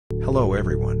Hello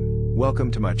everyone,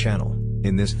 welcome to my channel.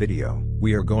 In this video,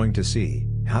 we are going to see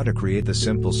how to create the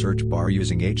simple search bar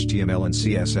using HTML and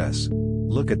CSS.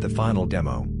 Look at the final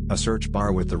demo, a search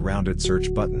bar with the rounded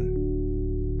search button.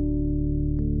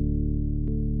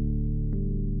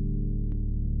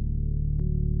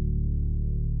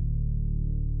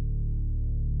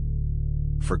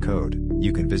 For code,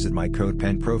 you can visit my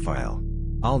CodePen profile.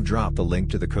 I'll drop the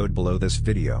link to the code below this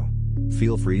video.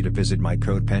 Feel free to visit my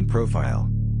CodePen profile.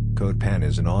 CodePen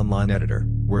is an online editor,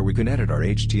 where we can edit our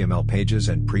HTML pages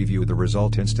and preview the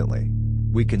result instantly.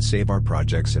 We can save our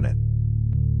projects in it.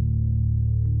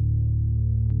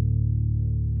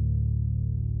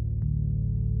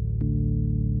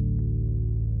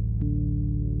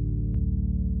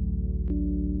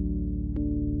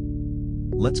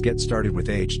 Let's get started with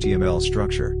HTML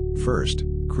structure. First,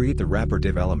 create the wrapper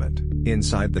div element.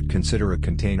 Inside that, consider a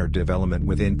container div element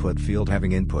with input field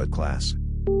having input class.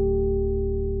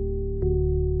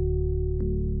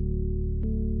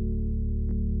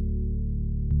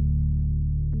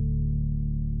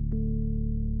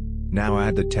 Now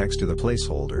add the text to the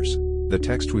placeholders. The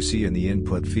text we see in the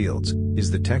input fields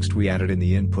is the text we added in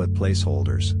the input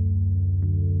placeholders.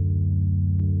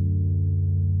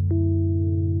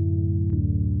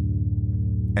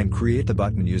 And create the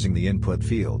button using the input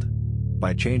field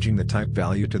by changing the type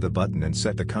value to the button and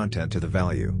set the content to the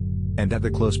value, and add the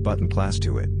close button class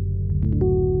to it.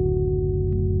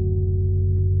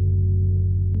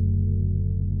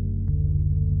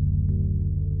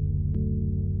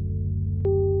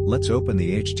 Let's open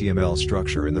the HTML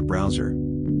structure in the browser.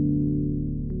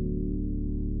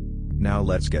 Now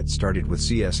let's get started with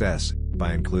CSS,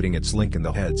 by including its link in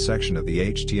the head section of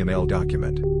the HTML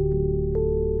document.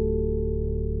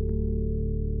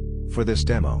 For this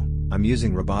demo, I'm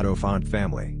using Roboto font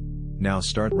family. Now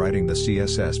start writing the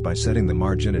CSS by setting the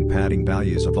margin and padding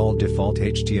values of all default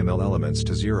HTML elements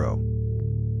to 0.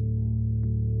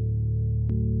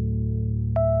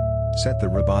 Set the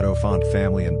Roboto font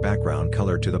family and background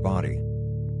color to the body.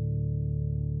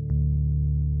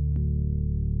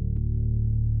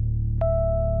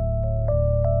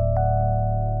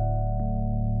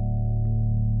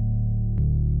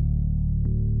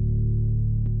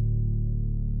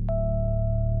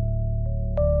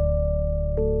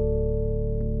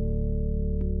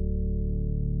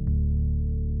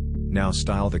 Now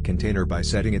style the container by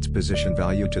setting its position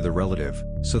value to the relative,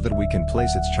 so that we can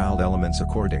place its child elements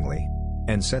accordingly.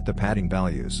 And set the padding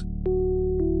values.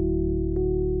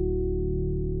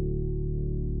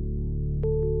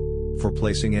 For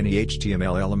placing any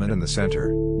HTML element in the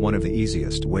center, one of the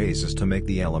easiest ways is to make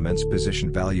the element's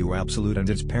position value absolute and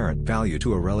its parent value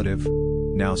to a relative.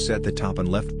 Now set the top and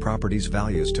left properties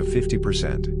values to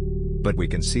 50%. But we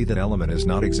can see that element is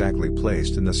not exactly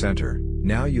placed in the center.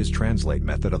 Now use translate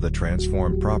method of the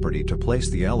transform property to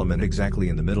place the element exactly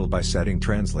in the middle by setting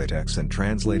translate x and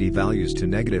translate y values to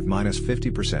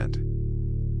 -50%.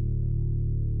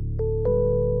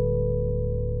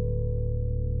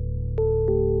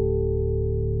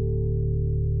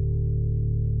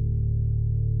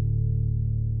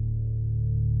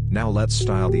 Now let's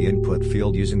style the input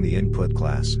field using the input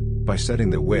class, by setting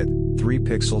the width, 3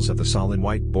 pixels of the solid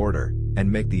white border,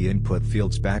 and make the input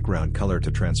field's background color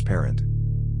to transparent.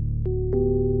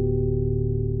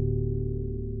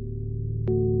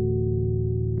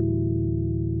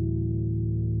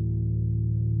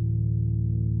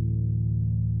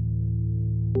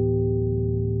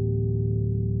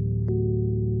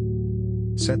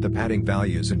 Set the padding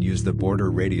values and use the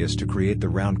border radius to create the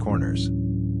round corners.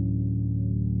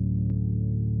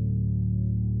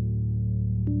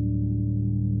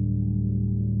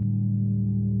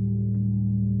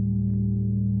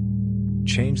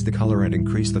 Change the color and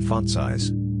increase the font size.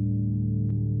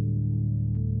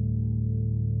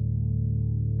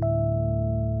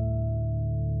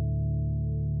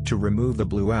 To remove the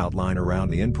blue outline around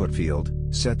the input field,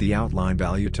 set the outline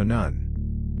value to none.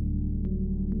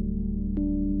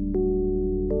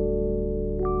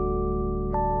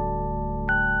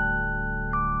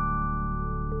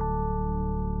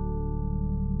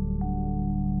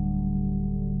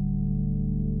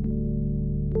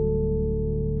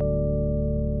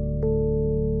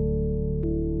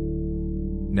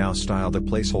 Now style the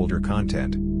placeholder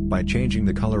content, by changing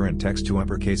the color and text to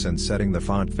uppercase and setting the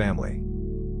font family.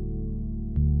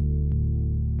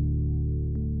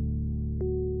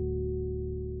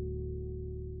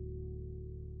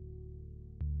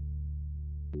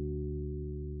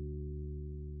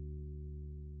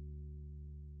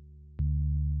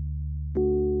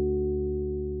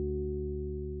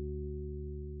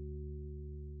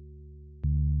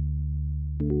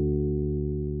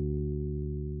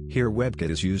 Here WebKit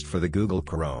is used for the Google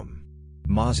Chrome.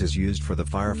 Moz is used for the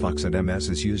Firefox and MS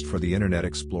is used for the Internet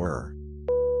Explorer.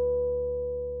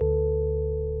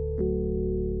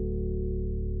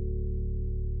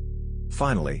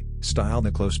 Finally, style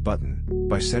the close button,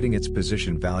 by setting its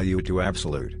position value to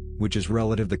absolute, which is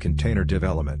relative to the container div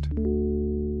element.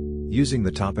 Using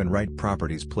the top and right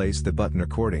properties, place the button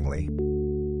accordingly.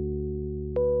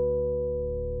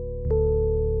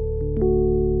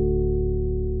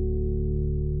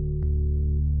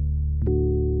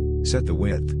 Set the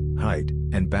width, height,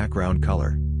 and background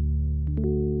color.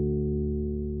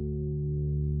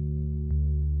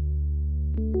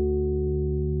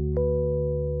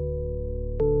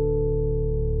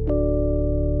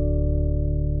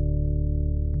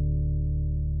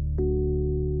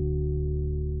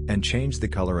 And change the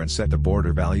color and set the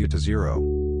border value to 0.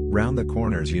 Round the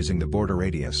corners using the border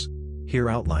radius. Here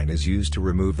outline is used to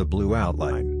remove the blue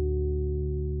outline.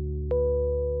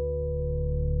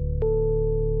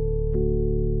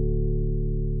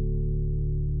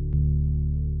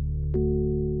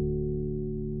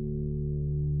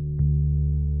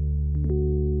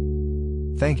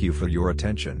 Thank you for your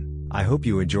attention. I hope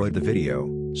you enjoyed the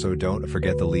video, so don't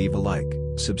forget to leave a like,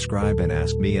 subscribe and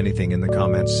ask me anything in the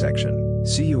comments section.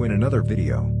 See you in another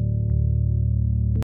video.